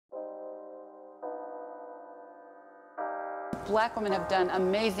Black women have done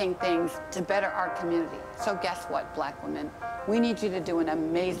amazing things to better our community. So guess what, Black women? We need you to do an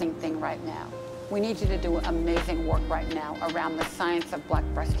amazing thing right now. We need you to do amazing work right now around the science of Black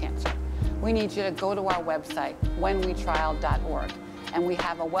breast cancer. We need you to go to our website, whenwetrial.org, and we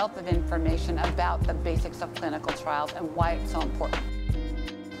have a wealth of information about the basics of clinical trials and why it's so important.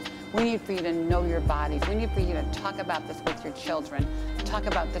 We need for you to know your bodies. We need for you to talk about this with your children, talk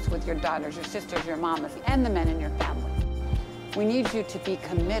about this with your daughters, your sisters, your mamas, and the men in your family. We need you to be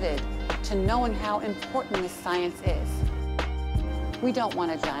committed to knowing how important this science is. We don't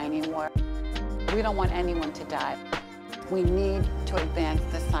want to die anymore. We don't want anyone to die. We need to advance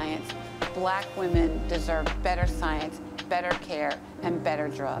the science. Black women deserve better science, better care, and better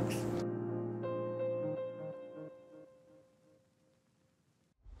drugs.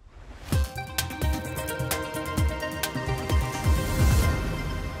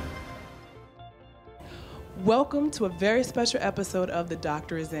 Welcome to a very special episode of The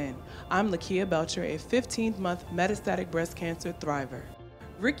Doctor Is In. I'm Lakia Belcher, a 15-month metastatic breast cancer thriver.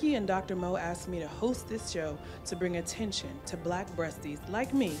 Ricky and Dr. Mo asked me to host this show to bring attention to Black breasties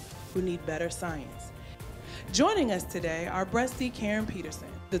like me who need better science. Joining us today are breastie Karen Peterson,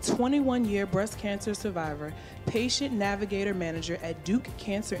 the 21-year breast cancer survivor, patient navigator manager at Duke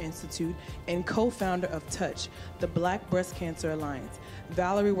Cancer Institute, and co-founder of Touch, the Black Breast Cancer Alliance.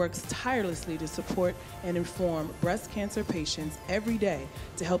 Valerie works tirelessly to support and inform breast cancer patients every day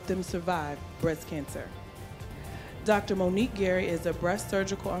to help them survive breast cancer. Dr. Monique Gary is a breast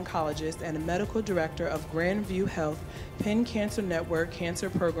surgical oncologist and a medical director of Grandview Health Penn Cancer Network Cancer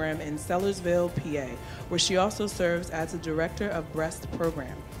Program in Sellersville, PA, where she also serves as the director of breast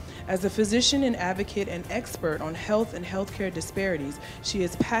program. As a physician and advocate and expert on health and healthcare disparities, she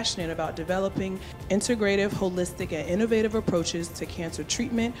is passionate about developing integrative, holistic, and innovative approaches to cancer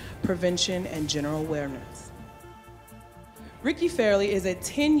treatment, prevention, and general wellness. Ricky Fairley is a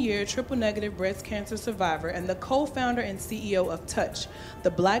 10-year triple-negative breast cancer survivor and the co-founder and CEO of Touch, the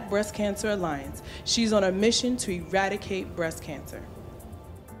Black Breast Cancer Alliance. She's on a mission to eradicate breast cancer.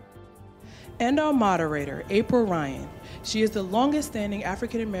 And our moderator, April Ryan. She is the longest-standing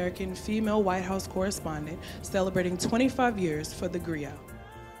African-American female White House correspondent, celebrating 25 years for the GRIO.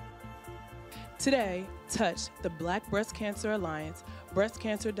 Today, Touch, the Black Breast Cancer Alliance,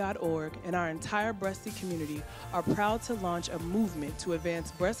 breastcancer.org, and our entire breastie community are proud to launch a movement to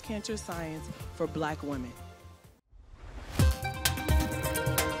advance breast cancer science for Black women.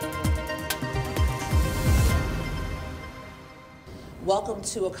 Welcome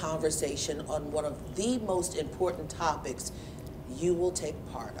to a conversation on one of the most important topics you will take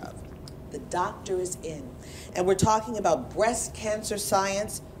part of. The Doctor Is In. And we're talking about breast cancer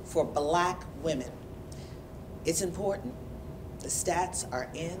science for Black women. It's important. The stats are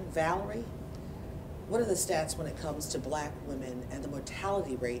in. Valerie, what are the stats when it comes to Black women and the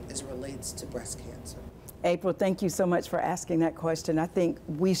mortality rate as it relates to breast cancer? April, thank you so much for asking that question. I think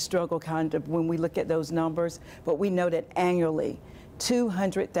we struggle kind of when we look at those numbers, but we know that annually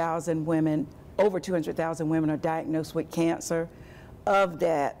 200,000 women, over 200,000 women are diagnosed with cancer. Of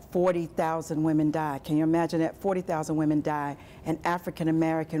that, 40,000 women die. Can you imagine that? 40,000 women die, and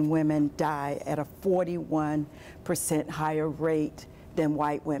African-American women die at a 41% higher rate than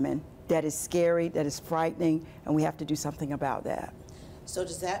white women. That is scary, that is frightening, and we have to do something about that. So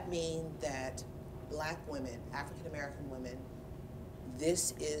does that mean that Black women, African-American women,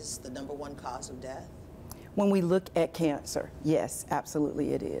 this is the #1 cause of death? When we look at cancer, yes,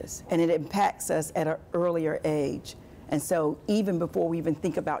 absolutely it is. And it impacts us at an earlier age. And so even before we even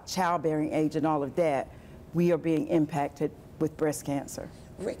think about childbearing age and all of that, we are being impacted with breast cancer.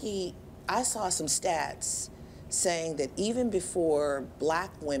 Ricky, I saw some stats saying that even before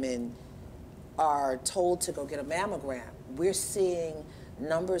Black women are told to go get a mammogram, we're seeing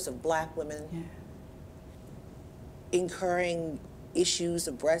numbers of Black women incurring issues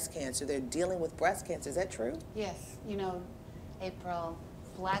of breast cancer. They're dealing with breast cancer. Is that true? Yes. You know, April,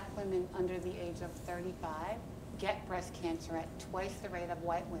 Black women under the age of 35 get breast cancer at twice the rate of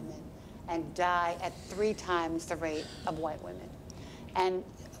white women and die at 3 times the rate of white women. And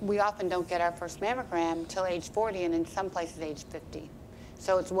we often don't get our first mammogram till age 40 and in some places age 50.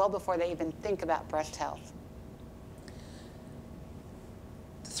 So it's well before they even think about breast health.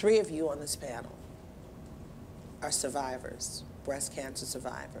 The 3 of you on this panel are survivors, breast cancer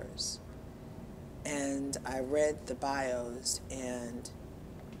survivors. And I read the bios, and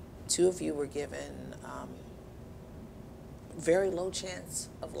 2 of you were given very low chance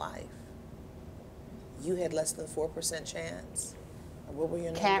of life. You had less than 4% chance. What were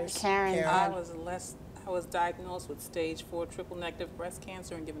your numbers? Karen. I was diagnosed with stage 4 triple negative breast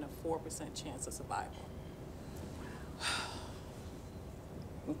cancer and given a 4% chance of survival.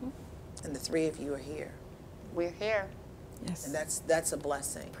 And the three of you are here. We're here. Yes. And that's a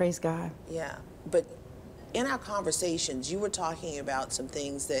blessing. Praise God. Yeah. But in our conversations, you were talking about some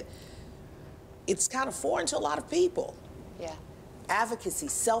things that it's kind of foreign to a lot of people. Yeah. Advocacy,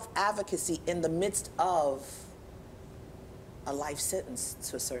 self-advocacy in the midst of a life sentence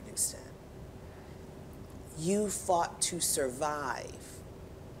to a certain extent. You fought to survive.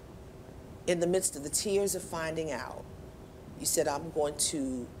 In the midst of the tears of finding out, you said, I'm going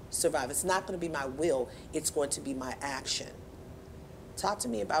to survive. It's not going to be my will, it's going to be my action. Talk to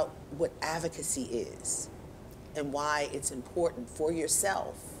me about what advocacy is and why it's important for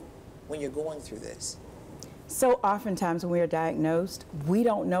yourself when you're going through this. So oftentimes when we are diagnosed, we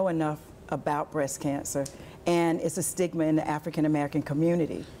don't know enough about breast cancer, and it's a stigma in the African American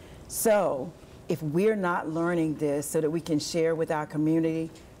community. So if we're not learning this so that we can share with our community,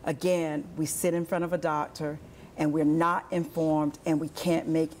 again, we sit in front of a doctor and we're not informed and we can't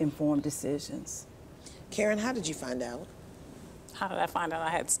make informed decisions. Karen, how did you find out? How did I find out I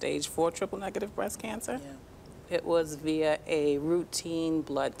had stage 4 triple negative breast cancer? Yeah. It was via a routine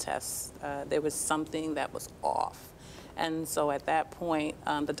blood test. There was something that was off. And so at that point,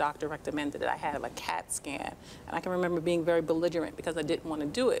 the doctor recommended that I have a CAT scan. And I can remember being very belligerent because I didn't want to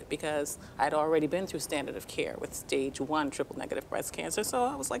do it because I'd already been through standard of care with stage 1 triple negative breast cancer. So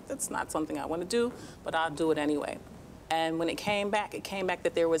I was like, that's not something I want to do, but I'll do it anyway. And when it came back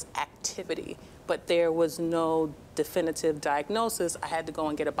that there was activity, but there was no definitive diagnosis. I had to go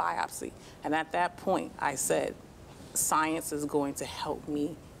and get a biopsy. And at that point, I said, science is going to help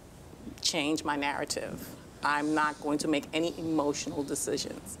me change my narrative. I'm not going to make any emotional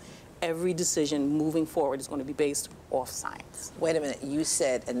decisions. Every decision moving forward is going to be based off science. Wait a minute, you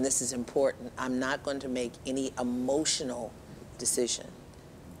said, and this is important, I'm not going to make any emotional decision,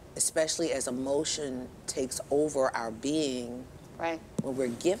 especially as emotion takes over our being. Right. When we're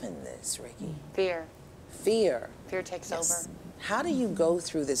given this, Ricky. Fear. Fear. Fear takes over. How do you go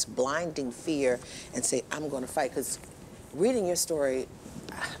through this blinding fear and say, I'm going to fight? Because reading your story,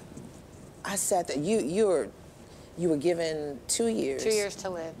 I sat there. You were given 2 years. 2 years to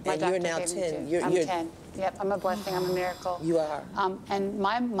live. My And you're doctor now gave me 10. 2. You're- I'm you're- 10. Yep, I'm a blessing. I'm a miracle. You are. And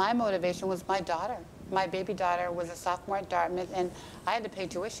my motivation was my daughter. My baby daughter was a sophomore at Dartmouth, and I had to pay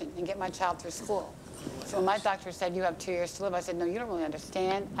tuition and get my child through school. So when my doctor said, you have 2 years to live, I said, no, you don't really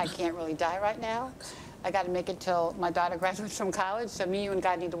understand. I can't really die right now. I got to make it till my daughter graduates from college, so me, you, and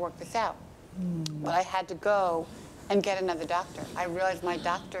God need to work this out. But I had to go and get another doctor. I realized my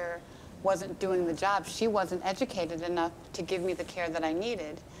doctor wasn't doing the job. She wasn't educated enough to give me the care that I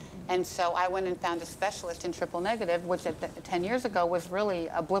needed. And so I went and found a specialist in triple negative, which 10 years ago was really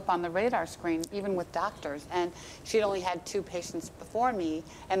a blip on the radar screen, even with doctors. And she'd only had 2 patients before me,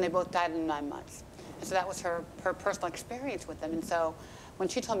 and they both died in 9 months. And so that was her personal experience with them. And so when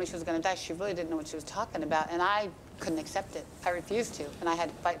she told me she was going to die, she really didn't know what she was talking about, and I couldn't accept it. I refused to, and I had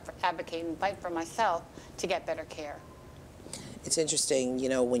to advocate and fight for myself to get better care. It's interesting, you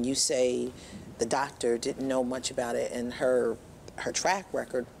know, when you say the doctor didn't know much about it, and her track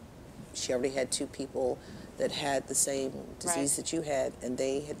record, she already had 2 people that had the same disease that you had, and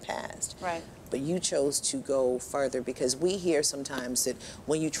they had passed. Right. But you chose to go further, because we hear sometimes that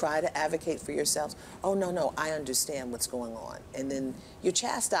when you try to advocate for yourself, oh, no, I understand what's going on. And then you're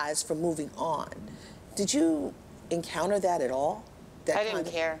chastised for moving on. Did you encounter that at all? I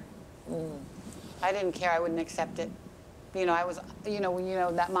didn't care. I didn't care. I wouldn't accept it. You know, I was,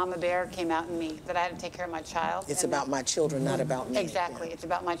 that mama bear came out in me, that I had to take care of my child. It's about my children, not about me. Exactly. Yeah. It's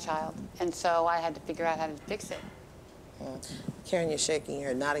about my child. And so I had to figure out how to fix it. Karen, you're shaking your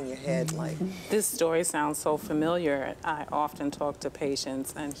head, nodding your head like... This story sounds so familiar. I often talk to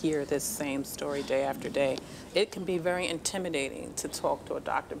patients and hear this same story day after day. It can be very intimidating to talk to a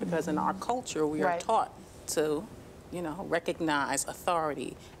doctor because in our culture we are taught to, recognize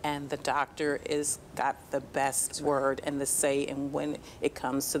authority, and the doctor is got the best word and the say in when it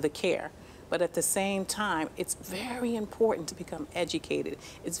comes to the care. But at the same time, it's very important to become educated.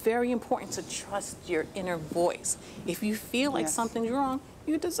 It's very important to trust your inner voice. If you feel like something's wrong,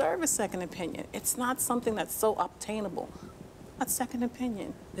 you deserve a second opinion. It's not something that's so obtainable. A second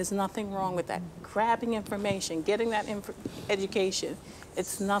opinion. There's nothing wrong with that. Grabbing information, getting that education,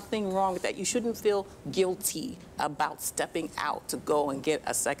 it's nothing wrong with that. You shouldn't feel guilty about stepping out to go and get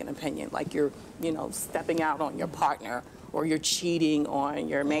a second opinion, like you're, stepping out on your partner or you're cheating on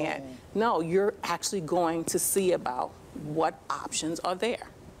your man. No, you're actually going to see about what options are there.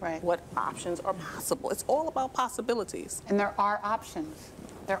 Right. What options are possible. It's all about possibilities. And there are options.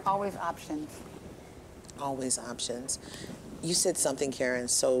 There are always options. Always options. You said something, Karen,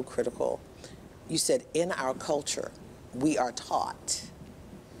 so critical. You said in our culture, we are taught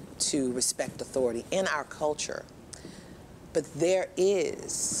to respect authority in our culture, but there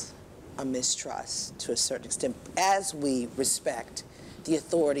is a mistrust to a certain extent as we respect the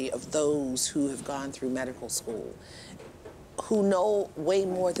authority of those who have gone through medical school, who know way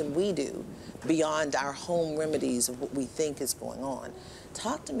more than we do beyond our home remedies of what we think is going on.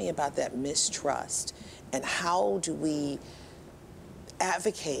 Talk to me about that mistrust and how do we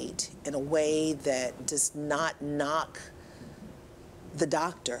advocate in a way that does not knock the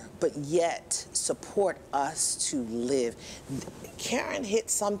doctor, but yet support us to live. Karen hit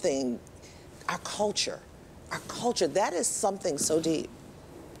something, our culture, that is something so deep.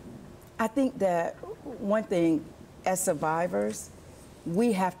 I think that one thing, as survivors,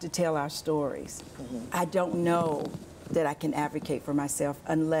 we have to tell our stories. I don't know that I can advocate for myself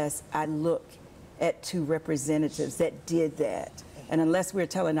unless I look at two representatives that did that. And unless we're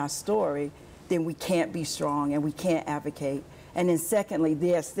telling our story, then we can't be strong and we can't advocate. And then secondly,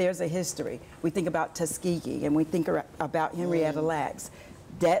 yes, there's a history. We think about Tuskegee and we think about Henrietta Lacks.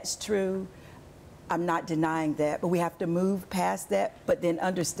 That's true. I'm not denying that, but we have to move past that, but then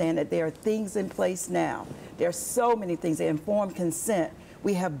understand that there are things in place now. There are so many things. Informed consent.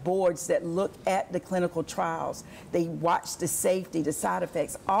 We have boards that look at the clinical trials. They watch the safety, the side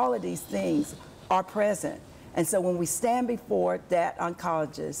effects. All of these things are present. And so when we stand before that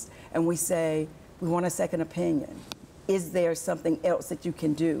oncologist and we say, we want a second opinion, is there something else that you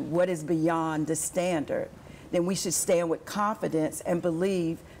can do? What is beyond the standard? Then we should stand with confidence and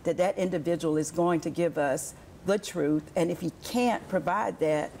believe that that individual is going to give us the truth. And if he can't provide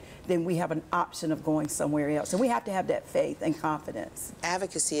that, then we have an option of going somewhere else. And we have to have that faith and confidence.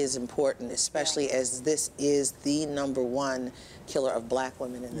 Advocacy is important, especially as this is the #1 killer of black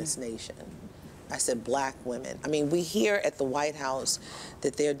women in this nation. I said black women. I mean, we hear at the White House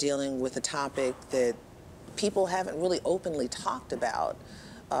that they're dealing with a topic that people haven't really openly talked about,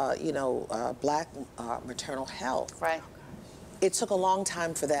 black maternal health. Right. It took a long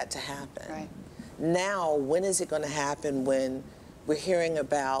time for that to happen. Right. Now, when is it going to happen when we're hearing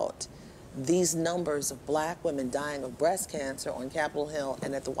about these numbers of black women dying of breast cancer on Capitol Hill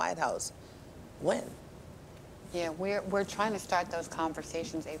and at the White House? When? Yeah, we're trying to start those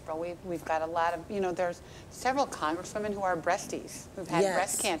conversations, April. We've got a lot of, there's several congresswomen who are breasties, who've had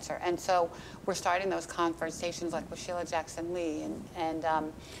breast cancer. And so we're starting those conversations like with Sheila Jackson Lee.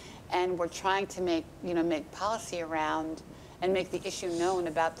 And we're trying to make policy around and make the issue known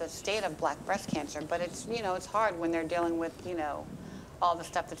about the state of black breast cancer. But it's, it's hard when they're dealing with, all the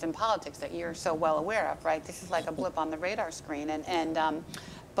stuff that's in politics that you're so well aware of, right? This is like a blip on the radar screen.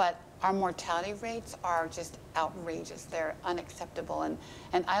 But our mortality rates are just outrageous. They're unacceptable.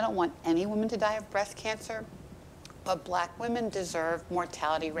 And I don't want any woman to die of breast cancer, but black women deserve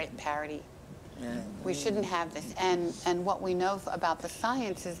mortality rate parity. We shouldn't have this. And what we know about the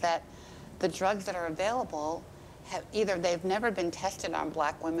science is that the drugs that are available have either they've never been tested on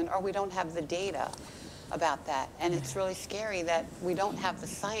black women or we don't have the data about that. And it's really scary that we don't have the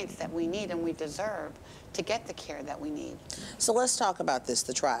science that we need and we deserve to get the care that we need. So let's talk about this,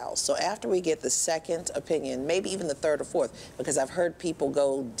 the trials. So after we get the second opinion, maybe even the third or fourth, because I've heard people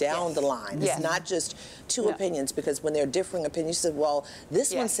go down the line. It's not just two opinions, because when they're differing opinions, you said, well,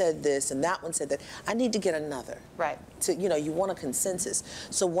 this one said this and that one said that. I need to get another. Right. To, you want a consensus.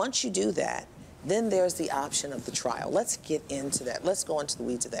 So once you do that, then there's the option of the trial. Let's get into that. Let's go into the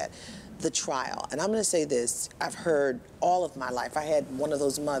weeds of that. The trial. And I'm going to say this. I've heard all of my life. I had one of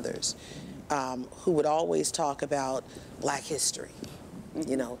those mothers who would always talk about black history.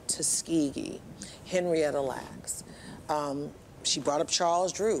 Tuskegee, Henrietta Lacks. She brought up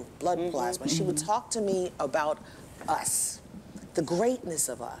Charles Drew, blood plasma. She would talk to me about us, the greatness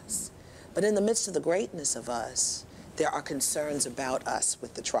of us. But in the midst of the greatness of us, there are concerns about us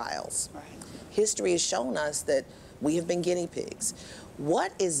with the trials. Right. History has shown us that we have been guinea pigs.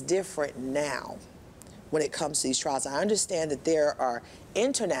 What is different now when it comes to these trials? I understand that there are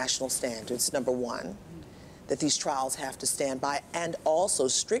international standards, #1, that these trials have to stand by, and also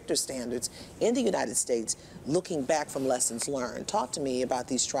stricter standards in the United States looking back from lessons learned. Talk to me about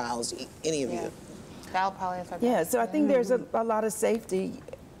these trials, any of you. Val probably has Yeah, so I think there's a lot of safety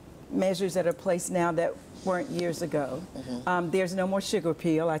measures that are placed now that weren't years ago. There's no more sugar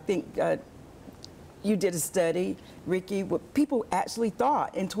pill. I think you did a study, Ricky, what people actually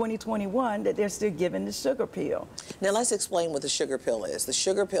thought in 2021 that they're still giving the sugar pill. Now let's explain what the sugar pill is. The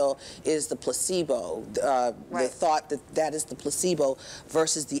sugar pill is the placebo, the thought that is the placebo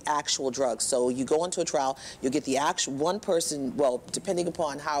versus the actual drug. So you go into a trial, you'll get the actual, one person, well, depending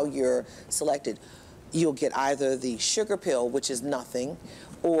upon how you're selected, you'll get either the sugar pill, which is nothing,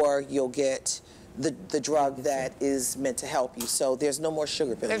 or you'll get the drug that is meant to help you. So there's no more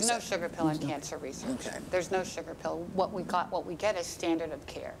sugar pill. There's no sugar pill in cancer research. Okay. There's no sugar pill. What we get is standard of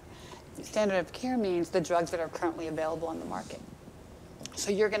care. Standard of care means the drugs that are currently available on the market.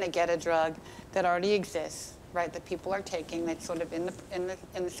 So you're going to get a drug that already exists, right? That people are taking. That's sort of in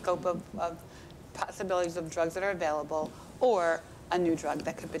the scope of possibilities of drugs that are available, or a new drug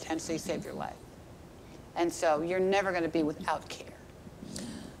that could potentially save your life. And so you're never going to be without care.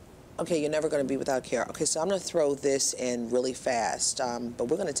 Okay, you're never going to be without care. Okay, so I'm going to throw this in really fast, but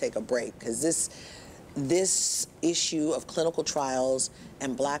we're going to take a break because this issue of clinical trials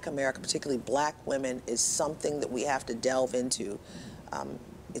and Black America, particularly Black women, is something that we have to delve into.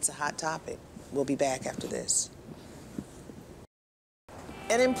 It's a hot topic. We'll be back after this.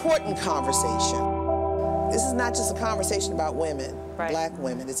 An important conversation. This is not just a conversation about women, right. Black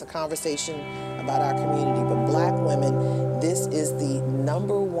women. It's a conversation about our community. But Black women, this is the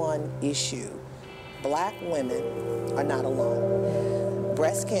 #1 issue. Black women are not alone.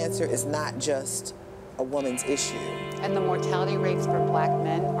 Breast cancer is not just a woman's issue. And the mortality rates for Black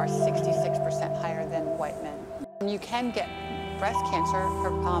men are 66% higher than white men. You can get breast cancer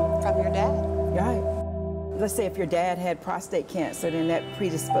from your dad. Right. Let's say if your dad had prostate cancer, then that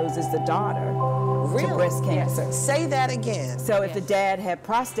predisposes the daughter to breast cancer. Yes. Say that again. So if the dad had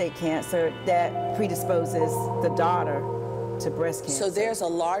prostate cancer, that predisposes the daughter to breast cancer. So there's a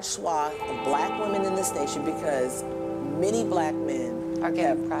large swath of Black women in this nation because many Black men are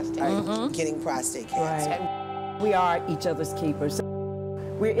getting getting prostate cancer. Right. We are each other's keepers.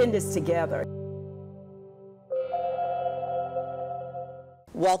 We're in this together.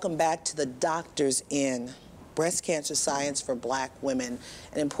 Welcome back to the Doctor's In. Breast cancer science for Black women,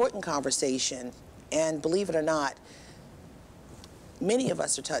 an important conversation. And believe it or not, many of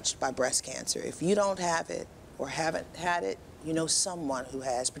us are touched by breast cancer. If you don't have it or haven't had it, you know someone who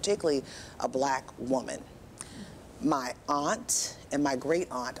has, particularly a Black woman. My aunt and my great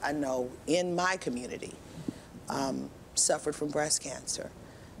aunt, I know in my community, suffered from breast cancer.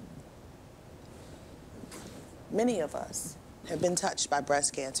 Many of us have been touched by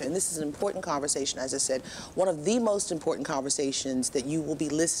breast cancer, and this is an important conversation, as I said, one of the most important conversations that you will be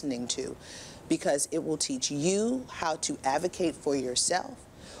listening to, because it will teach you how to advocate for yourself,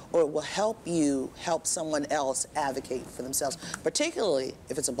 or it will help you help someone else advocate for themselves, particularly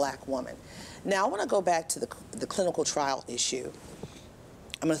if it's a Black woman. Now, I want to go back to the clinical trial issue.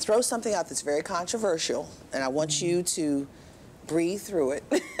 I'm going to throw something out that's very controversial, and I want you to breathe through it.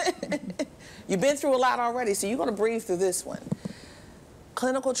 You've been through a lot already, so you're going to breathe through this one.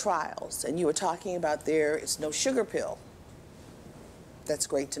 Clinical trials, and you were talking about there is no sugar pill. That's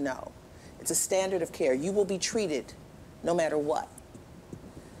great to know. It's a standard of care. You will be treated no matter what.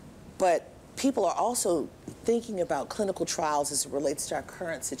 But people are also thinking about clinical trials as it relates to our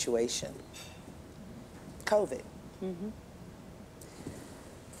current situation. COVID. Mm-hmm.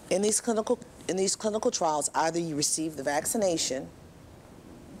 In these clinical trials, either you received the vaccination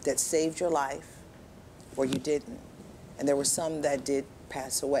that saved your life, or you didn't. And there were some that did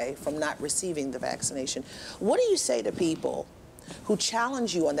pass away from not receiving the vaccination. What do you say to people who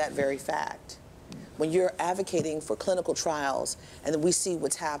challenge you on that very fact when you're advocating for clinical trials, and then we see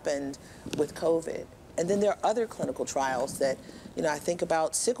what's happened with COVID? And then there are other clinical trials that, you know, I think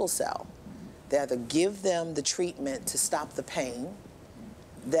about sickle cell. They either give them the treatment to stop the pain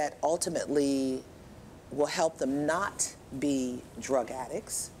that ultimately will help them not be drug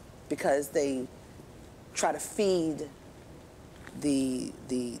addicts, because they try to feed the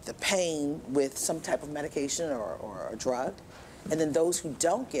pain with some type of medication or a drug, and then those who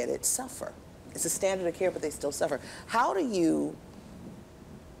don't get it suffer. It's a standard of care, but they still suffer. How do you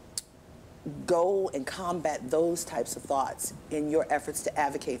go and combat those types of thoughts in your efforts to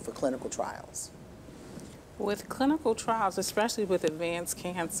advocate for clinical trials? With clinical trials, especially with advanced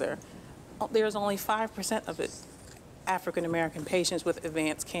cancer, there's only 5% of it African American patients with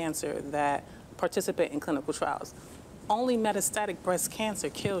advanced cancer that participate in clinical trials. Only metastatic breast cancer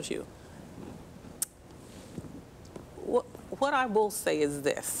kills you. What I will say is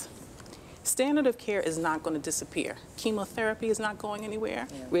this. Standard of care is not going to disappear. Chemotherapy is not going anywhere.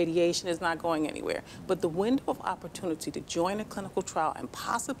 Yeah. Radiation is not going anywhere. But the window of opportunity to join a clinical trial and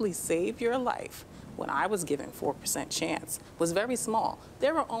possibly save your life, when I was given 4% chance, was very small.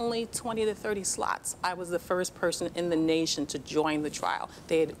 There were only 20 to 30 slots. I was the first person in the nation to join the trial.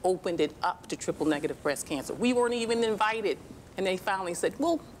 They had opened it up to triple-negative breast cancer. We weren't even invited. And they finally said,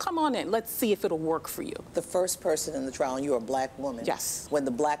 well, come on in. Let's see if it'll work for you. The first person in the trial, and you're a Black woman. Yes. When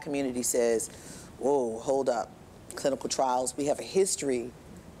the Black community says, whoa, hold up, clinical trials, we have a history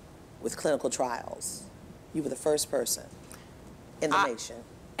with clinical trials. You were the first person in the nation.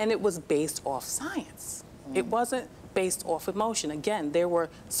 And it was based off science. It wasn't based off emotion. Again, there were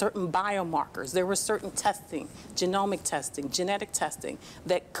certain biomarkers, there were certain testing, genomic testing, genetic testing,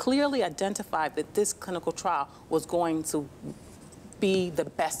 that clearly identified that this clinical trial was going to be the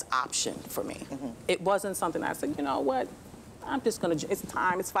best option for me. It wasn't something I said, you know what, I'm just going to, it's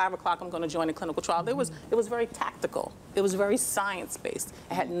time, it's 5 o'clock, I'm going to join a clinical trial. It was very tactical. It was very science-based.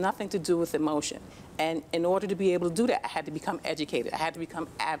 It had nothing to do with emotion. And in order to be able to do that, I had to become educated. I had to become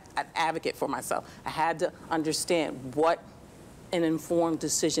an advocate for myself. I had to understand what an informed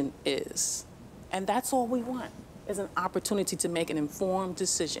decision is. And that's all we want, is an opportunity to make an informed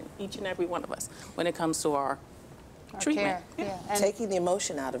decision, each and every one of us, when it comes to our treatment. Yeah. Taking the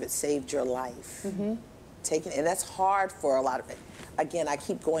emotion out of it saved your life. And that's hard for a lot of it. Again, I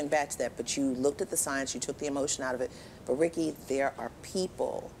keep going back to that, but you looked at the science, you took the emotion out of it. But Ricky, there are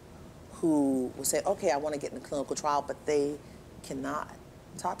people who will say, okay, I want to get in a clinical trial, but they cannot.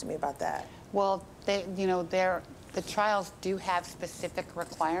 Talk to me about that. Well, the trials do have specific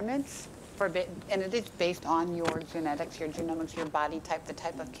requirements and it is based on your genetics, your genomics, your body type, the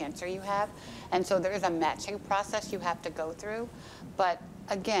type of cancer you have. And so there is a matching process you have to go through. But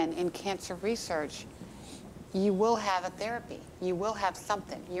again, in cancer research, you will have a therapy. You will have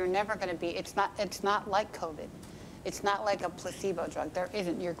something. You're never going to be, it's not like COVID. It's not like a placebo drug. There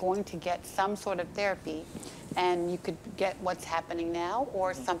isn't. You're going to get some sort of therapy, and you could get what's happening now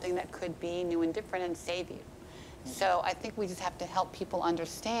or something that could be new and different and save you. So I think we just have to help people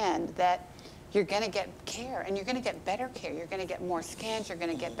understand that you're going to get care, and you're going to get better care. You're going to get more scans. You're going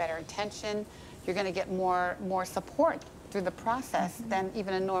to get better attention. You're going to get more support through the process than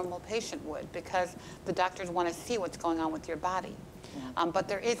even a normal patient would, because the doctors want to see what's going on with your body. But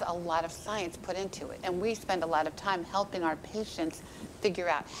there is a lot of science put into it, and we spend a lot of time helping our patients figure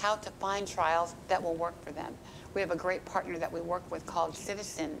out how to find trials that will work for them. We have a great partner that we work with called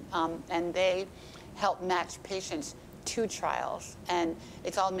Citizen, and they help match patients to trials, and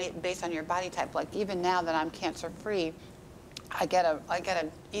it's all based on your body type. Like even now that I'm cancer-free, I get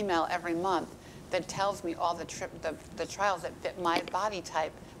an email every month that tells me all the trials that fit my body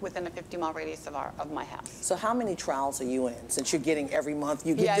type within a 50-mile radius of my house. So how many trials are you in? Since you're getting every month,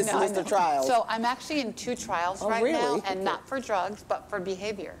 you get this list of trials. So I'm actually in 2 trials right now, and not for drugs, but for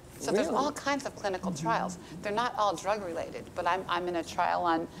behavior. So there's all kinds of clinical trials. They're not all drug related, but I'm in a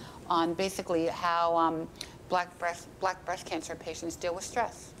trial on basically how black breast cancer patients deal with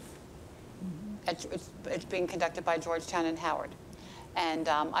stress. It's being conducted by Georgetown and Howard. And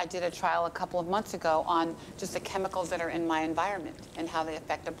I did a trial a couple of months ago on just the chemicals that are in my environment and how they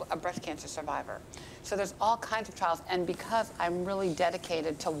affect a breast cancer survivor. So there's all kinds of trials, and because I'm really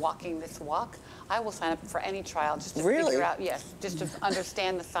dedicated to walking this walk, I will sign up for any trial just to figure out, just to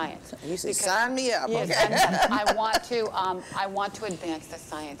understand the science. You say, sign me up, yes, okay. And I want to advance the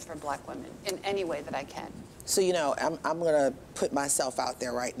science for Black women in any way that I can. So, you know, I'm going to put myself out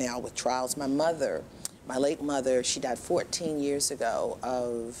there right now with trials. My mother, my late mother, she died 14 years ago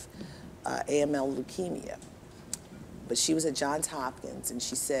of AML leukemia. But she was at Johns Hopkins, and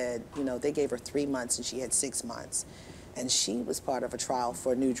she said, you know, they gave her 3 months and she had 6 months. And she was part of a trial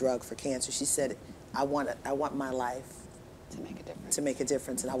for a new drug for cancer. She said, I want my life to make a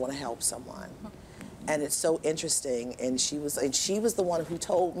difference, and I want to help someone. And it's so interesting. And she was the one who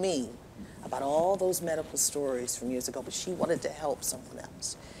told me about all those medical stories from years ago, but she wanted to help someone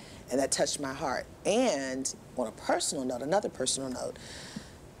else. And that touched my heart. And on a personal note, another personal note,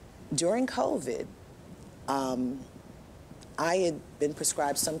 during COVID, I had been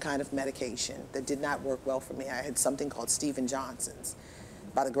prescribed some kind of medication that did not work well for me. I had something called Stevens-Johnson's.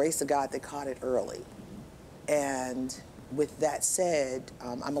 By the grace of God, they caught it early. And with that said,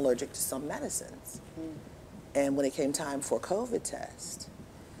 I'm allergic to some medicines. And when it came time for a COVID test,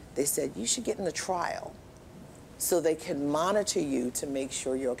 they said, you should get in a trial so they can monitor you to make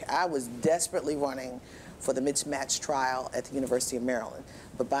sure you're okay. I was desperately running for the Mitch-Match trial at the University of Maryland.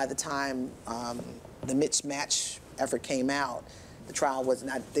 But by the time the Mitch-Match effort came out, the trial was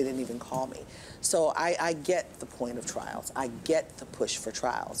not, they didn't even call me. So I get the point of trials. I get the push for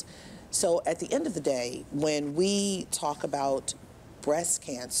trials. So at the end of the day, when we talk about breast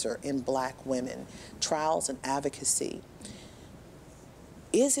cancer in Black women, trials and advocacy,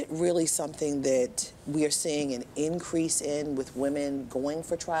 is it really something that we are seeing an increase in with women going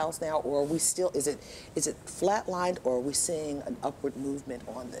for trials now, or are we still, is it flatlined, or are we seeing an upward movement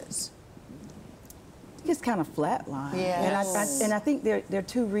on this? It's kind of flatlined. Yes. And I think there are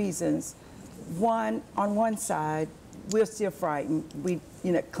 2 reasons. One, on one side, we're still frightened.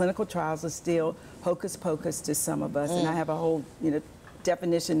 Clinical trials are still hocus pocus to some of us, and I have a whole,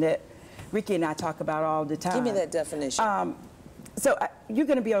 definition that Ricky and I talk about all the time. Give me that definition. So, you're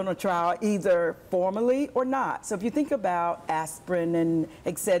going to be on a trial either formally or not. So if you think about aspirin and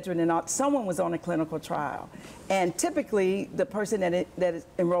Excedrin and all, someone was on a clinical trial. And typically, the person that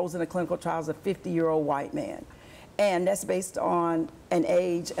enrolls in a clinical trial is a 50-year-old white man. And that's based on an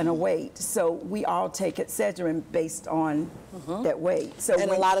age and a weight. So we all take Excedrin based on that weight. So and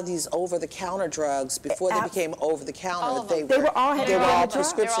a lot of these over-the-counter drugs, before they became over-the-counter, they were all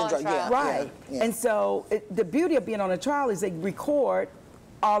prescription drugs. Yeah, right. Yeah. And so the beauty of being on a trial is they record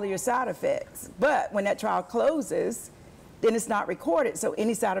all of your side effects. But when that trial closes, then it's not recorded. So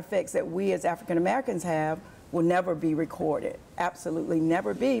any side effects that we as African Americans have will never be recorded. Absolutely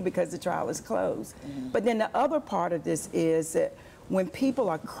never be, because the trial is closed. But then the other part of this is that when people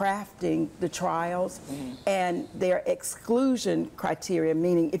are crafting the trials and their exclusion criteria,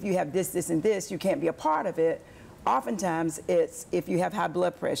 meaning if you have this, this, and this, you can't be a part of it, oftentimes it's if you have high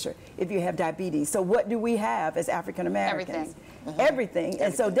blood pressure, if you have diabetes. So what do we have as African Americans? Everything.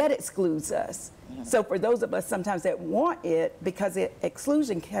 And so that excludes us. So for those of us sometimes that want it, because of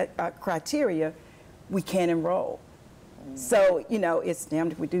exclusion criteria, we can't enroll. So, you know, it's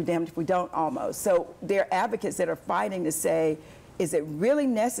damned if we do, damned if we don't, almost. So there are advocates that are fighting to say, is it really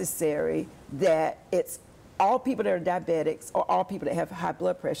necessary that it's all people that are diabetics or all people that have high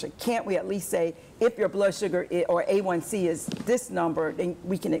blood pressure? Can't we at least say, if your blood sugar or A1C is this number, then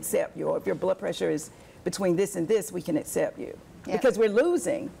we can accept you, or if your blood pressure is between this and this, we can accept you? Because we're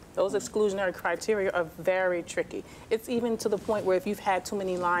losing. Those exclusionary criteria are very tricky. It's even to the point where if you've had too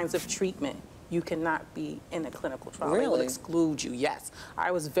many lines of treatment, you cannot be in a clinical trial. Really? They will exclude you, yes.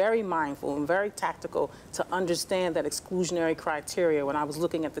 I was very mindful and very tactical to understand that exclusionary criteria when I was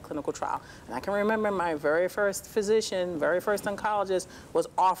looking at the clinical trial. And I can remember my very first physician, very first oncologist was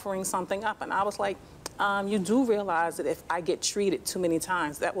offering something up. And I was like, you do realize that if I get treated too many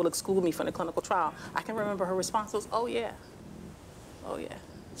times, that will exclude me from the clinical trial. I can remember her response was, oh yeah, oh yeah.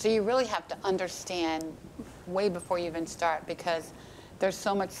 So you really have to understand way before you even start, because there's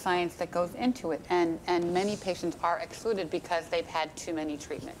so much science that goes into it, and many patients are excluded because they've had too many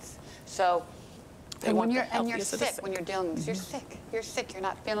treatments. So, and you're sick when you're dealing with this. You're sick, you're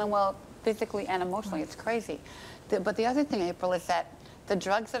not feeling well physically and emotionally. It's crazy. But the other thing, April, is that the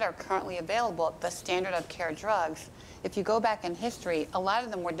drugs that are currently available, the standard of care drugs, if you go back in history, a lot of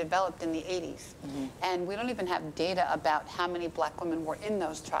them were developed in the 80s. And we don't even have data about how many black women were in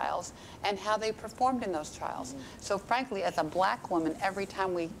those trials and how they performed in those trials. So frankly, as a black woman, every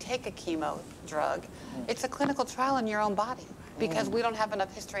time we take a chemo drug, it's a clinical trial in your own body, because we don't have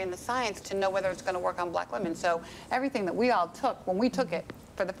enough history in the science to know whether it's going to work on black women. So everything that we all took, when we took it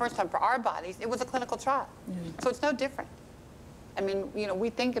for the first time for our bodies, it was a clinical trial. So it's no different. I mean, you know,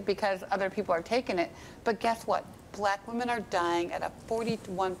 we think it because other people are taking it, but guess what? Black women are dying at a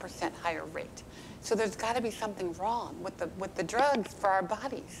 41% higher rate. So there's got to be something wrong with the drugs for our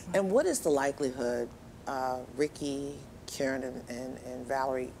bodies. And what is the likelihood, Ricky, Karen, and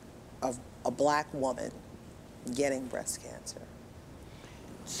Valerie, of a black woman getting breast cancer?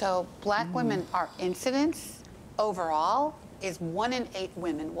 So black women, our incidence overall is 1 in 8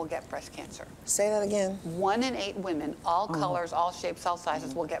 women will get breast cancer. Say that again. 1 in 8 women, all colors, all shapes, all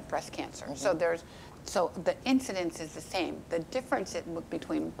sizes, will get breast cancer. So the incidence is the same. The difference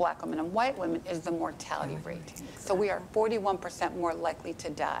between black women and white women is the mortality rate. So we are 41% more likely to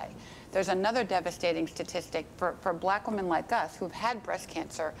die. There's another devastating statistic for black women like us who've had breast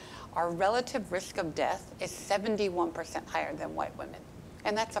cancer. Our relative risk of death is 71% higher than white women.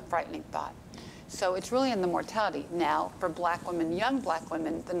 And that's a frightening thought. So it's really in the mortality. Now, for black women, young black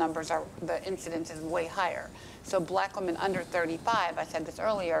women, the incidence is way higher. So black women under 35, I said this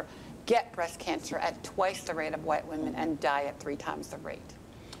earlier, get breast cancer at twice the rate of white women and die at 3 times the rate.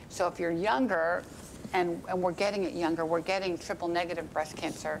 So if you're younger, and we're getting it younger, we're getting triple-negative breast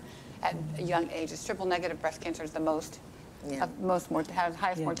cancer at young ages. Triple-negative breast cancer is the most, has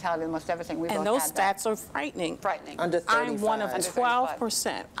highest mortality, the most devastating. And those stats are frightening. Frightening. Under 35. I'm one of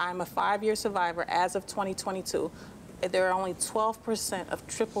 12%. I'm a 5-year survivor as of 2022. There are only 12% of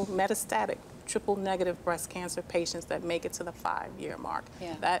triple-negative breast cancer patients that make it to the 5-year mark.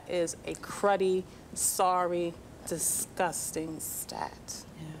 Yeah. That is a cruddy, sorry, disgusting stat.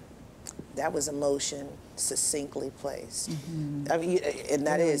 Yeah. That was emotion succinctly placed. I mean, and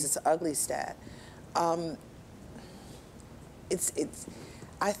that it's an ugly stat. I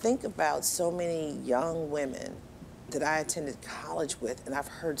think about so many young women that I attended college with, and I've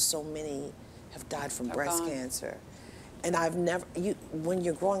heard so many have died from breast cancer. And I've never, when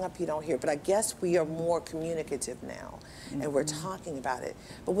you're growing up, you don't hear, but I guess we are more communicative now, and we're talking about it.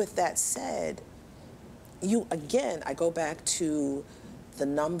 But with that said, again, I go back to the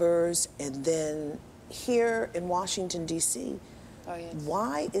numbers, and then here in Washington, D.C., Oh, yes.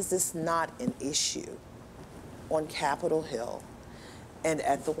 Why is this not an issue on Capitol Hill and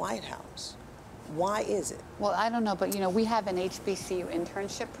at the White House? Why is it? Well, I don't know, but we have an HBCU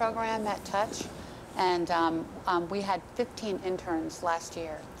internship program at Touch, and we had 15 interns last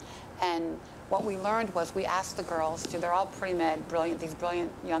year. And what we learned was we asked the girls they're all pre-med, these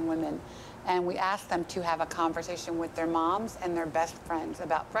brilliant young women, and we asked them to have a conversation with their moms and their best friends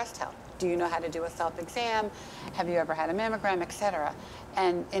about breast health. Do you know how to do a self-exam? Have you ever had a mammogram, etc.?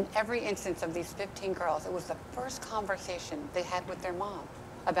 And in every instance of these 15 girls, it was the first conversation they had with their mom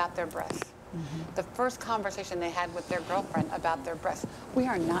about their breasts. The first conversation they had with their girlfriend about their breasts. We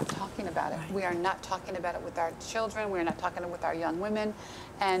are not talking about it. Right. We are not talking about it with our children. We are not talking with our young women.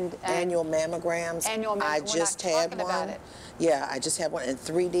 And annual mammograms. Annual mammograms. I just had one. Yeah, I just had one in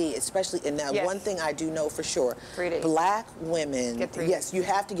 3D, especially. And now one thing I do know for sure, 3D. Black women. Get 3D. Yes, you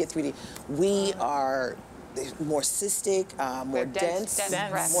have to get 3D. We are more cystic, more dense,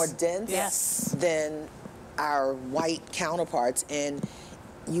 more dense than our white counterparts, and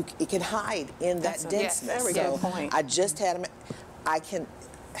it can hide in that denseness. Yes, very good point. I just had them.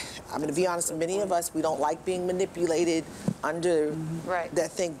 I'm going to be honest, many of us, we don't like being manipulated under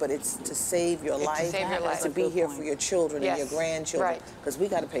that thing, but it's to save your life, to be here for your children and your grandchildren, because we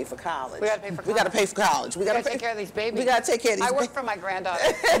got to pay for college. We got to pay for college. We got to pay for college. We got to take care of these babies. We got to take care of these babies. I work for my granddaughter.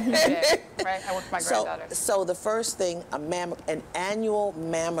 Right? I work for my granddaughter. So the first thing, an annual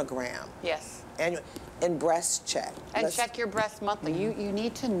mammogram. Yes. And breast check. And check your breasts monthly. You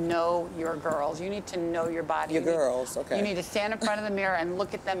need to know your girls. You need to know your body. Your girls, okay. You need to stand in front of the mirror and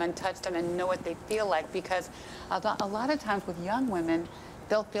look at them and touch them and know what they feel like, because a lot of times with young women,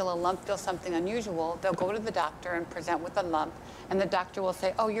 they'll feel a lump, feel something unusual. They'll go to the doctor and present with a lump, and the doctor will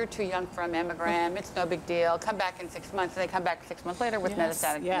say, oh, you're too young for a mammogram. It's no big deal. Come back in 6 months. And they come back 6 months later with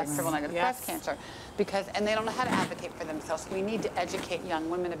metastatic triple-negative breast cancer, and they don't know how to advocate for themselves. We need to educate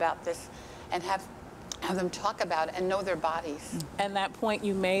young women about this and have them talk about it and know their bodies. And that point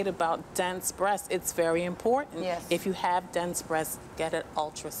you made about dense breasts, it's very important. Yes. If you have dense breasts, get an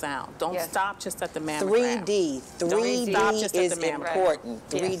ultrasound. Don't stop just at the mammogram. 3D is important.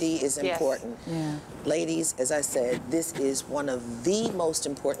 3D is important. Yeah. Ladies, as I said, this is one of the most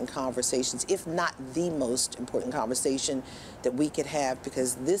important conversations, if not the most important conversation that we could have,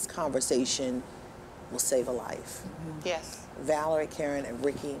 because this conversation will save a life. Yes. Valerie, Karen, and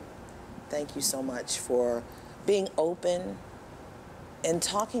Ricky, thank you so much for being open and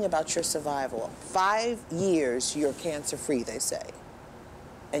talking about your survival. 5 years, you're cancer-free, they say.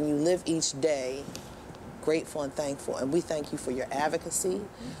 And you live each day grateful and thankful. And we thank you for your advocacy.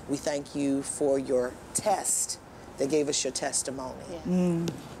 We thank you for your test that gave us your testimony. Yes.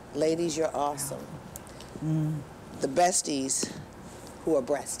 Ladies, you're awesome. The besties who are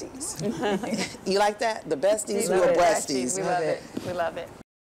breasties. You like that? The besties who are breasties. We love it. We love it.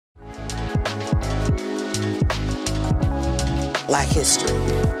 Black history,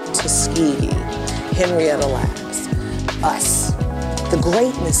 Tuskegee, Henrietta Lacks, us, the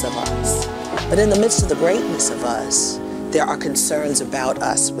greatness of us. But in the midst of the greatness of us, there are concerns about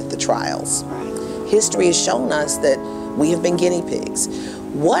us with the trials. History has shown us that we have been guinea pigs.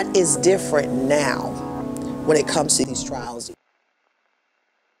 What is different now when it comes to these trials?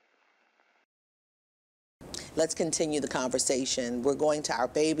 Let's continue the conversation. We're going to our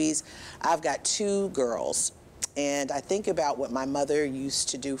babies. I've got 2 girls. And I think about what my mother used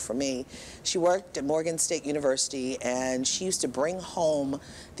to do for me. She worked at Morgan State University, and she used to bring home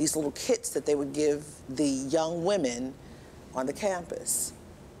these little kits that they would give the young women on the campus.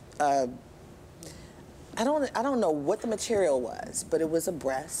 I don't know what the material was, but it was a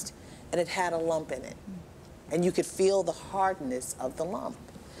breast, and it had a lump in it. And you could feel the hardness of the lump.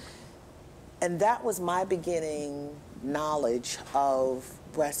 And that was my beginning knowledge of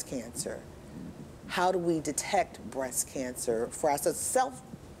breast cancer. How do we detect breast cancer for us? It's a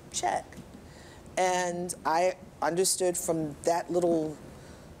self-check. And I understood from that little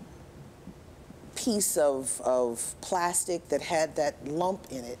piece of plastic that had that lump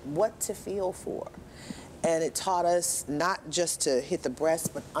in it what to feel for. And it taught us not just to hit the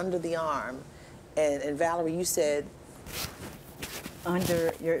breast, but under the arm. And Valerie, you said?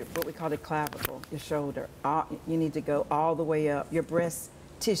 Under your, what we call the clavicle, your shoulder. You need to go all the way up. Your breast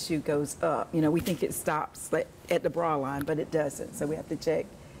tissue goes up. You know, we think it stops at the bra line, but it doesn't. So we have to check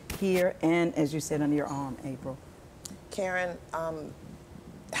here and, as you said, under your arm, April. Karen,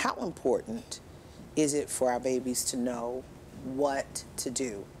 how important is it for our babies to know what to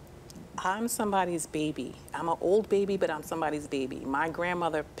do? I'm somebody's baby. I'm an old baby, but I'm somebody's baby. My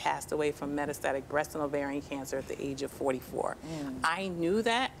grandmother passed away from metastatic breast and ovarian cancer at the age of 44. I knew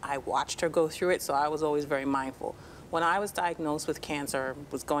that. I watched her go through it, so I was always very mindful. When I was diagnosed with cancer,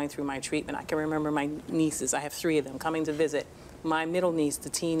 was going through my treatment, I can remember my nieces, I have 3 of them, coming to visit. My middle niece, the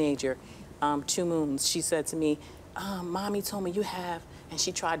teenager, 2 Moons, she said to me, Mommy told me you have, and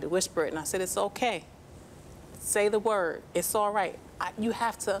she tried to whisper it, and I said, it's okay. Say the word, it's all right. You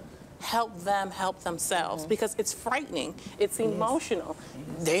have to help them help themselves, because it's frightening, it's emotional.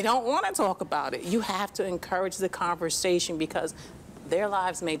 They don't want to talk about it. You have to encourage the conversation because their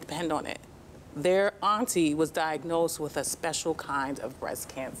lives may depend on it. Their auntie was diagnosed with a special kind of breast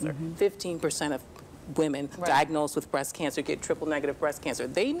cancer. 15% of women diagnosed with breast cancer get triple-negative breast cancer.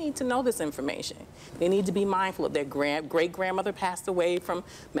 They need to know this information. They need to be mindful of their great-grandmother passed away from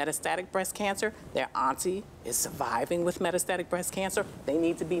metastatic breast cancer. Their auntie is surviving with metastatic breast cancer. They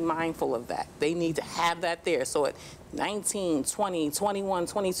need to be mindful of that. They need to have that there. So at 19, 20, 21,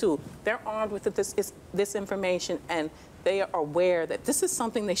 22, they're armed with this information, and they are aware that this is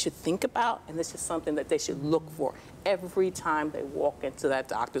something they should think about, and this is something that they should look for every time they walk into that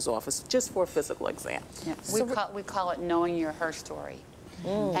doctor's office, just for a physical exam. Yeah. We call it knowing your her story.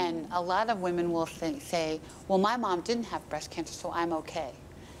 And a lot of women will say, well, my mom didn't have breast cancer, so I'm okay.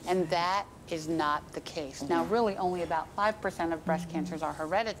 And that is not the case. Now, really, only about 5% of breast cancers are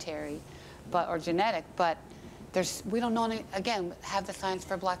hereditary or genetic, but we don't know, again, have the science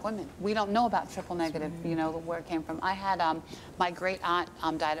for black women. We don't know about triple negative, you know, where it came from. I had, my great aunt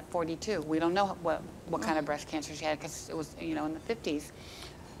died at 42. We don't know what kind of breast cancer she had because it was, you know, in the 50s.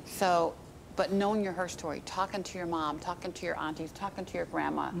 So, but knowing her story, talking to your mom, talking to your aunties, talking to your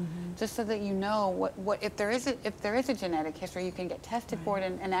grandma, just so that you know if there is a genetic history, you can get tested for it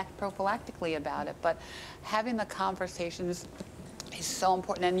and act prophylactically about it. But having the conversations is so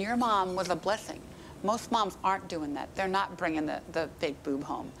important. And your mom was a blessing. Most moms aren't doing that. They're not bringing the fake boob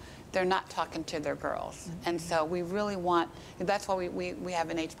home. They're not talking to their girls. And so we really want, that's why we have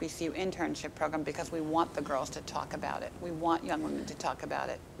an HBCU internship program, because we want the girls to talk about it. We want young women to talk about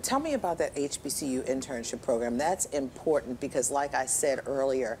it. Tell me about that HBCU internship program. That's important because, like I said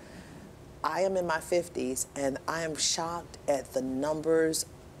earlier, I am in my 50s and I am shocked at the numbers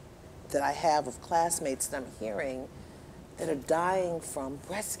that I have of classmates that I'm hearing that are dying from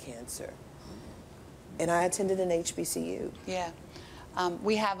breast cancer. And I attended an HBCU. Yeah.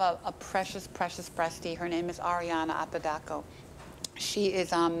 We have a precious, precious breastie. Her name is Ariana Apodaco. She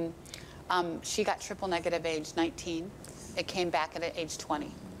is, she got triple negative age 19. It came back at age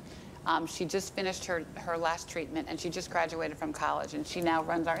 20. She just finished her last treatment, and she just graduated from college, and she now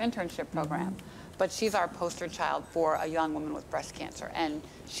runs our internship program. But she's our poster child for a young woman with breast cancer, and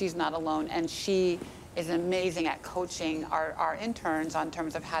she's not alone. And she is amazing at coaching our interns on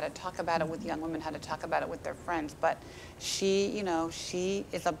terms of how to talk about it with young women, how to talk about it with their friends. But she, you know, she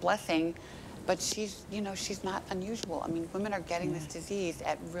is a blessing, but she's, you know, she's not unusual. I mean, women are getting this disease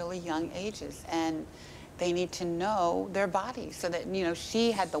at really young ages, and they need to know their bodies so that, you know,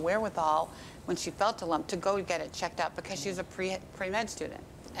 she had the wherewithal when she felt a lump to go get it checked out because she was a pre-med student.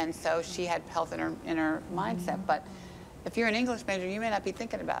 And so she had health in her mindset. But if you're an English major, you may not be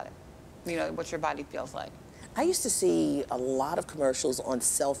thinking about it. You know, what your body feels like. I used to see a lot of commercials on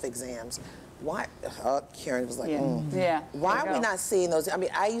self-exams. Why, Karen was like, why are we not seeing those? I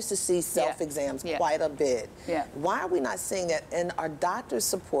mean, I used to see self-exams quite a bit. Why are we not seeing that? And are doctors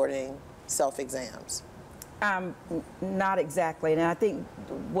supporting self-exams? Not exactly. And I think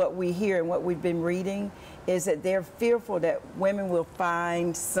what we hear and what we've been reading is that they're fearful that women will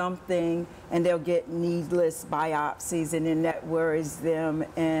find something and they'll get needless biopsies, and then that worries them.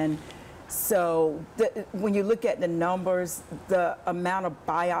 And so when you look at the numbers, the amount of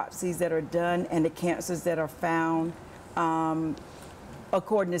biopsies that are done and the cancers that are found,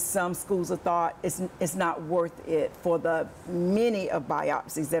 according to some schools of thought, it's not worth it for the many of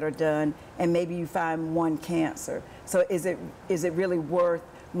biopsies that are done, and maybe you find one cancer. So is it really worth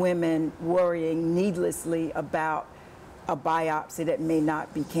women worrying needlessly about a biopsy that may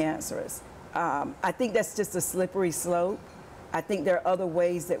not be cancerous? I think that's just a slippery slope. I think there are other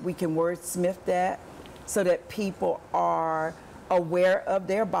ways that we can wordsmith that so that people are aware of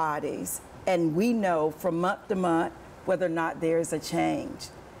their bodies, and we know from month to month whether or not there is a change.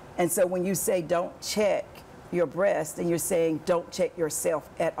 And so when you say don't check your breast, and you're saying don't check yourself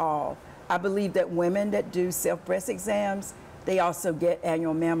at all. I believe that women that do self-breast exams, they also get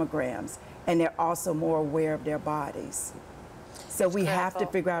annual mammograms, and they're also more aware of their bodies. So we have to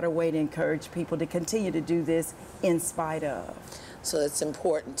figure out a way to encourage people to continue to do this in spite of. So it's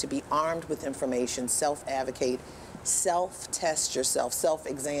important to be armed with information, self-advocate, self-test yourself,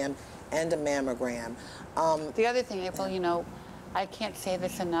 self-exam, and a mammogram. The other thing, April, you know, I can't say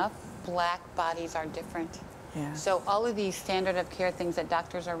this enough, black bodies are different. Yeah. So all of these standard of care things that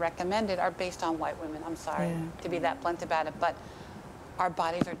doctors are recommended are based on white women. I'm sorry to be that blunt about it, but our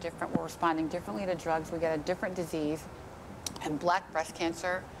bodies are different. We're responding differently to drugs. We get a different disease, and black breast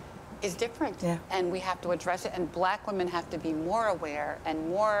cancer is different, and we have to address it. And black women have to be more aware and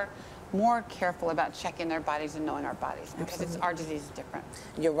more careful about checking their bodies and knowing our bodies, because our disease is different.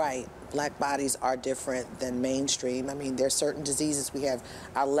 You're right. Black bodies are different than mainstream. I mean, there's certain diseases we have.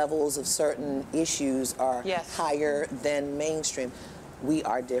 Our levels of certain issues are higher than mainstream. We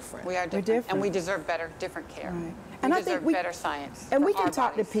are different. We are different. And we deserve different care. Right. And I think better science. And we can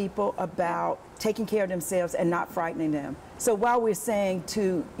talk to people about taking care of themselves and not frightening them. So while we're saying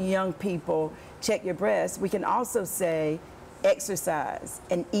to young people, check your breasts, we can also say, exercise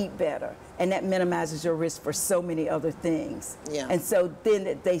and eat better, and that minimizes your risk for so many other things. And so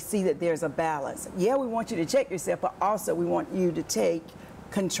then they see that there's a balance. Yeah, we want you to check yourself, but also we want you to take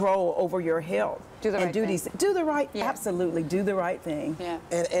control over your health. Do the right thing. Do the right, absolutely, do the right thing.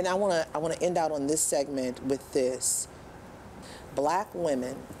 And I want to end out on this segment with this. Black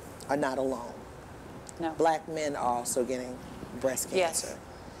women are not alone. No. Black men are also getting breast cancer.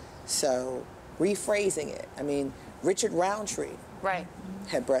 So rephrasing it, I mean, Richard Roundtree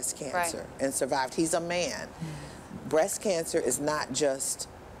had breast cancer and survived. He's a man. Breast cancer is not just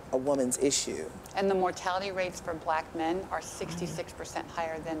a woman's issue. And the mortality rates for black men are 66%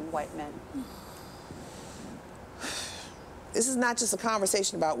 higher than white men. This is not just a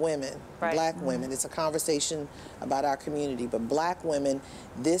conversation about women, black women. It's a conversation about our community. But black women,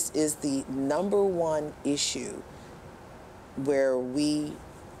 this is the #1 issue where we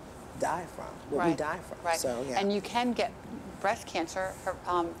die from, we die from. So, and you can get breast cancer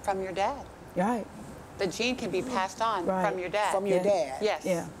from your dad. The gene can be passed on from your dad. From your dad.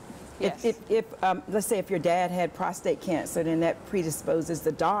 Yes. If let's say if your dad had prostate cancer, then that predisposes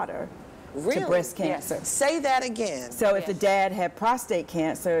the daughter to breast cancer. Say that again. So if the dad had prostate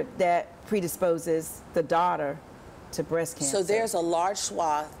cancer, that predisposes the daughter to breast cancer. So there's a large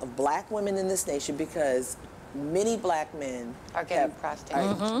swath of black women in this nation because many black men are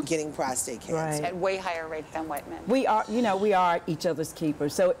getting prostate cancer at way higher rates than white men. We are, we are each other's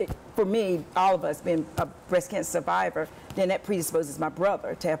keepers. So for me, all of us being a breast cancer survivor, then that predisposes my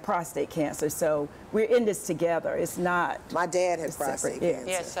brother to have prostate cancer. So we're in this together. It's not. My dad had prostate cancer.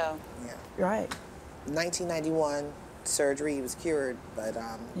 Yeah, so. Right. 1991 surgery, he was cured, but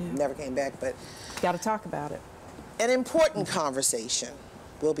never came back. But got to talk about it. An important conversation.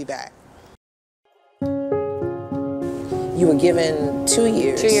 We'll be back. You were given 2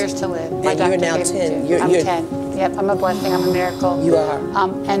 years. 2 years to live. And you're now 10. I'm 10. Yep, I'm a blessing. I'm a miracle. You are.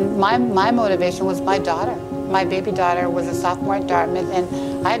 And my motivation was my daughter. My baby daughter was a sophomore at Dartmouth,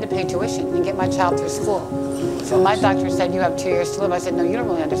 and I had to pay tuition and get my child through school. So my doctor said, you have 2 years to live. I said, no, you don't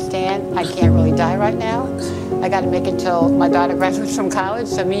really understand. I can't really die right now. I got to make it till my daughter graduates from college,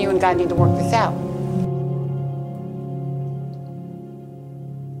 so me, you, and God need to work this out.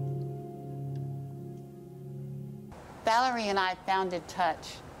 Valerie and I founded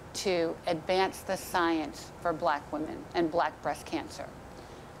Touch to advance the science for black women and black breast cancer.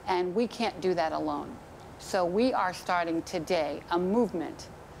 And we can't do that alone. So we are starting today a movement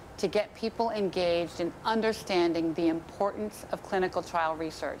to get people engaged in understanding the importance of clinical trial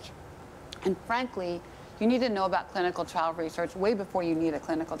research. And frankly, you need to know about clinical trial research way before you need a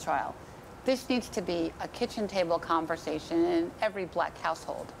clinical trial. This needs to be a kitchen table conversation in every black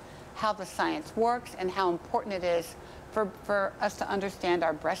household, how the science works and how important it is for us to understand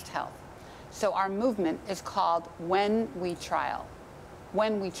our breast health. So our movement is called When We Trial.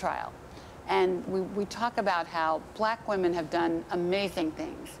 When We Trial. And we talk about how black women have done amazing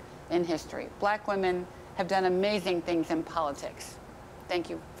things in history. Black women have done amazing things in politics. Thank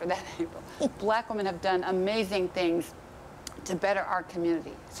you for that, April. Black women have done amazing things to better our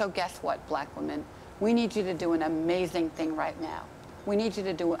community. So guess what, black women? We need you to do an amazing thing right now. We need you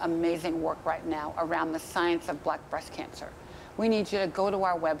to do amazing work right now around the science of black breast cancer. We need you to go to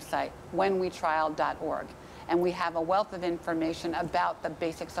our website, whenwetrial.org, and we have a wealth of information about the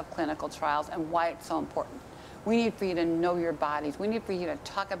basics of clinical trials and why it's so important. We need for you to know your bodies. We need for you to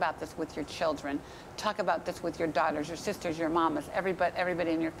talk about this with your children, talk about this with your daughters, your sisters, your mamas,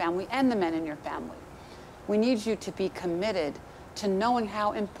 everybody in your family, and the men in your family. We need you to be committed to knowing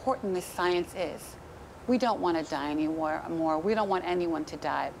how important this science is. We don't want to die anymore. We don't want anyone to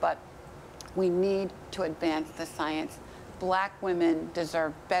die, but we need to advance the science. Black women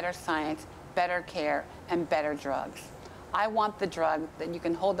deserve better science, better care, and better drugs. I want the drug that you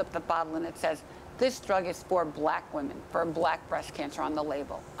can hold up the bottle and it says, this drug is for black women, for black breast cancer on the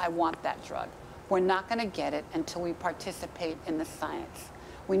label. I want that drug. We're not going to get it until we participate in the science.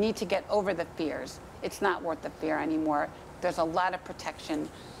 We need to get over the fears. it's not worth the fear anymore. There's a lot of protection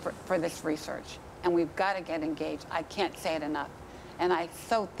for this research, and we've got to get engaged. I can't say it enough. And I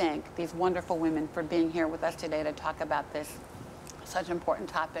so thank these wonderful women for being here with us today to talk about this such an important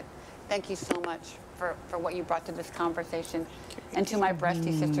topic. Thank you so much for what you brought to this conversation. And to my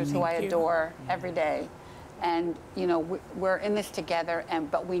breasty sisters who I adore every day. And you know, we're in this together,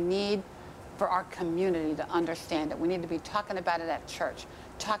 but we need for our community to understand it. We need to be talking about it at church,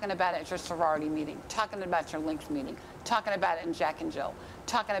 talking about it at your sorority meeting, talking about your Links meeting, talking about it in Jack and Jill,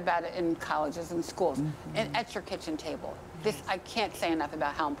 talking about it in colleges and schools, and at your kitchen table. This, I can't say enough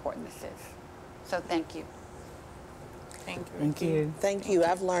about how important this is. So thank you. Thank you. Thank you. Thank you.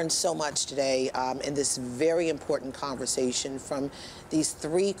 I've learned so much today in this very important conversation from these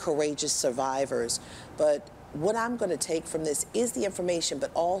 3 courageous survivors. But what I'm going to take from this is the information,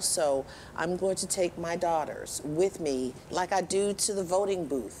 but also I'm going to take my daughters with me like I do to the voting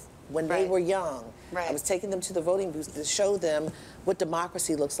booth when they were young. I was taking them to the voting booth to show them what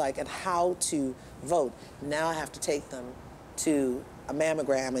democracy looks like and how to vote. Now I have to take them to a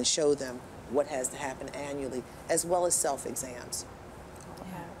mammogram and show them what has to happen annually, as well as self-exams.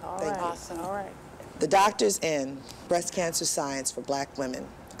 Yeah. All Thank right. you. Awesome. All right. The Doctor's In, Breast Cancer Science for Black Women.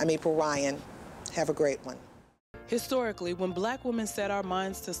 I'm April Ryan. Have a great one. Historically, when Black women set our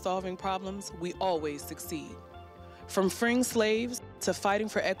minds to solving problems, we always succeed. From freeing slaves to fighting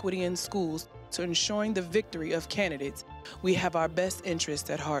for equity in schools to ensuring the victory of candidates, we have our best interests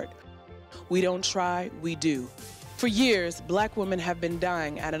at heart. We don't try, we do. For years, Black women have been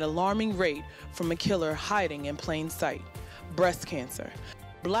dying at an alarming rate from a killer hiding in plain sight: breast cancer.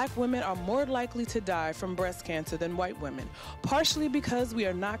 Black women are more likely to die from breast cancer than white women, partially because we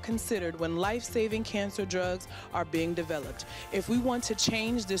are not considered when life-saving cancer drugs are being developed. If we want to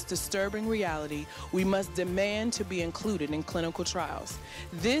change this disturbing reality, we must demand to be included in clinical trials.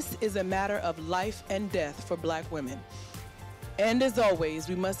 This is a matter of life and death for Black women. And as always,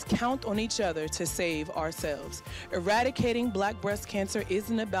 we must count on each other to save ourselves. Eradicating Black breast cancer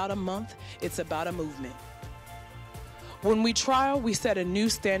isn't about a month, it's about a movement. When we trial, we set a new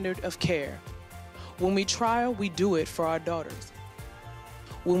standard of care. When we trial, we do it for our daughters.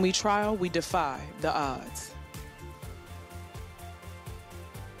 When we trial, we defy the odds.